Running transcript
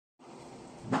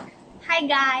Hi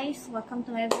guys! Welcome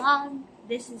to my vlog.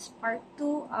 This is part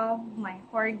 2 of my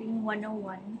Hoarding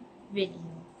 101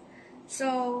 video.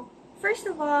 So, first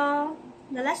of all,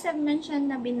 the last I've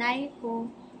mentioned na binay ko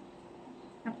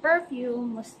na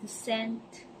perfume was the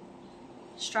scent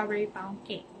strawberry pound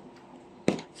cake.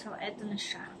 So, eto na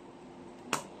siya.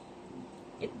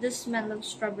 It does smell of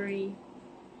strawberry.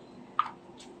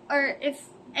 Or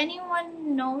if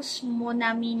anyone knows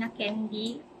Monami na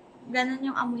candy, ganun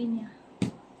yung amoy niya.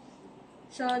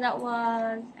 So, that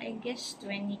was, I guess,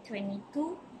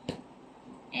 2022.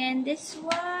 And this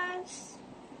was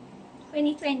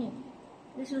 2020.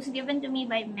 This was given to me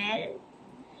by Mel.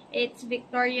 It's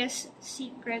Victoria's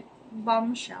Secret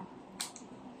Bombshell.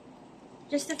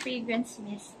 Just a fragrance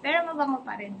mist. Pero mabango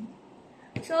pa rin.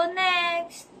 So,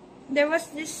 next, there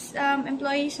was this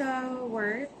employee sa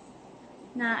work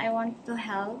na I want to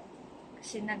help.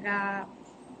 Kasi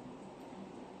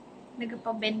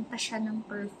nagpabenta siya ng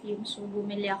perfume. So,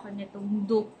 bumili ako nitong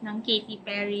dupe ng Katy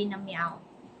Perry na Meow.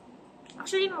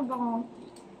 Actually, mabango.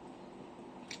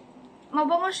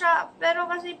 Mabango siya, pero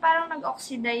kasi parang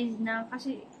nag-oxidize na.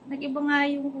 Kasi, nag-iba nga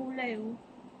yung kulay, oh.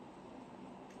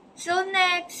 So,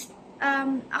 next,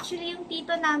 actually, yung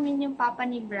tito namin, yung papa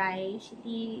ni Bry, si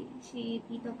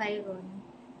Tito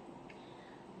Tyrone,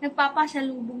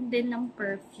 nagpapasalubong din ng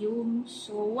perfume.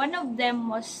 So, one of them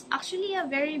was actually a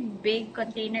very big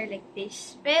container like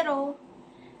this. Pero,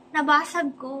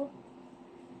 nabasag ko.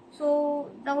 So,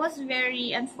 that was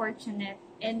very unfortunate.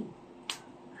 And,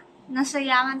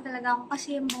 nasayangan talaga ako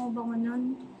kasi yung bango-bango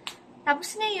nun.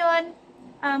 Tapos ngayon,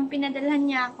 pinadalhan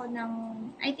niya ako ng,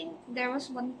 I think there was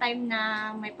one time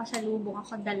na may pasalubong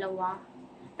ako,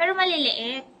 2. Pero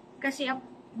maliliit. Kasi,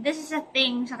 this is a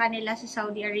thing sa kanila sa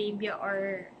Saudi Arabia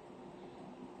or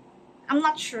I'm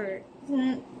not sure.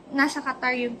 Nasa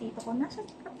Qatar yung tito ko. Nasa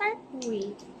Qatar?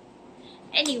 Wait.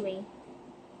 Anyway.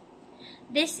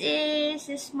 This is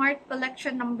the Smart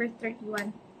Collection number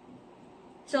 31.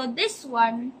 So this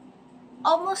one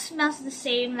almost smells the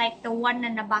same like the one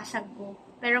na nabasag ko.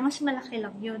 Pero mas malaki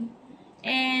lang yun.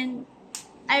 And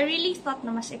I really thought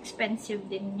na mas expensive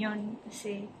din yun.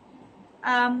 Kasi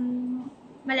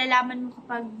malalaman mo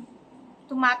kapag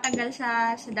tumatagal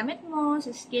sa damit mo,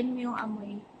 sa skin mo yung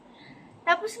amoy.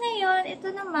 Tapos ngayon,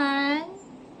 ito naman,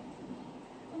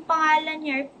 ang pangalan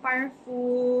niya,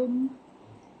 perfume,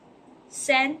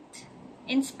 scent,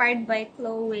 inspired by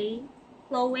Chloe,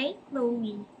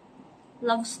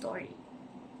 Love Story.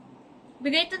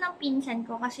 Bigay ito ng pinsan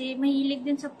ko kasi mahilig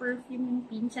din sa perfume yung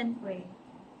pinsan ko eh.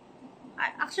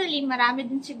 Actually, marami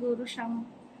din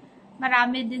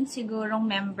sigurong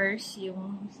members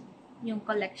yung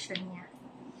collection niya.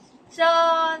 So,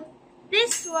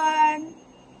 this one,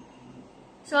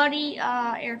 sorry,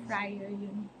 air fryer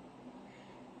yun.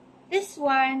 This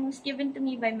one was given to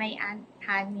me by my Aunt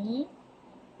Honey.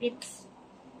 It's,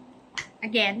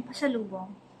 again,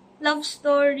 pasalubong. Love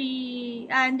Story,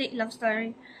 hindi, Love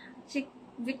Story.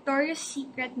 Victoria's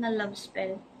Secret na love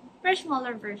spell. Pero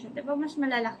smaller version. Diba mas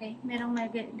malalaki? Merong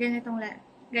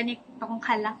ganitong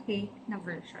kalaki na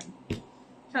version.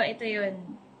 So, ito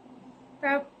yun.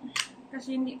 Pero,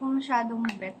 kasi hindi ko masyadong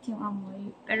bet yung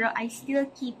amoy. Pero, I still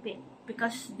keep it.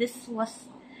 Because this was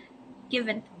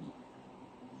given to me.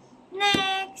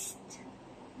 Next!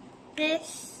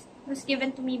 This was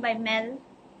given to me by Mel.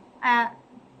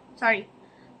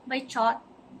 By Chot.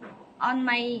 On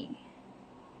my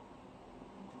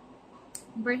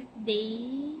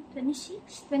birthday,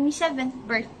 27th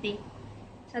birthday.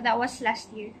 So, that was last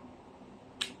year.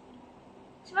 It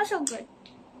smells so good.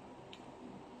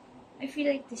 I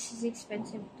feel like this is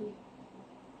expensive too.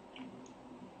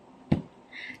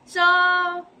 So,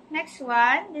 next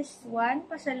one. This one,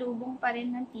 pasalubong pa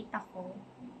rin ng tita ko.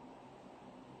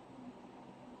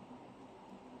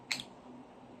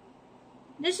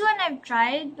 This one I've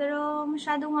tried, pero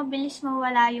masyadong mabilis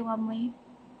mawala yung amoy.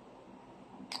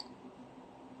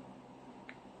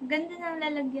 Ganda ng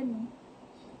lalagyan mo.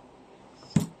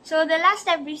 So, the last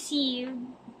I've received,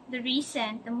 the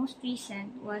most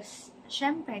recent, was,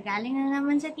 syempre, galing na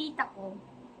naman sa tita ko.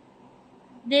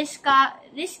 This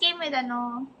came with,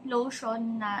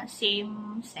 lotion na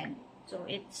same scent. So,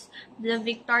 it's the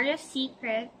Victoria's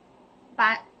Secret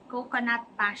Coconut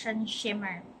Passion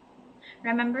Shimmer.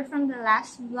 Remember from the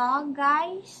last vlog,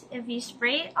 guys? If you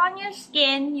spray it on your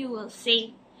skin, you will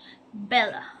say,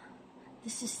 Bella,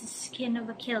 this is the skin of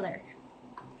a killer.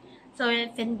 So,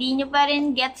 if hindi nyo pa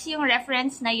rin gets yung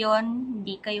reference na yon,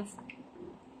 hindi kayo fan.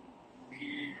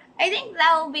 I think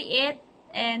that will be it.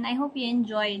 And I hope you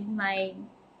enjoyed my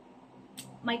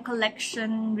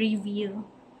collection review.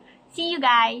 See you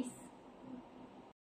guys!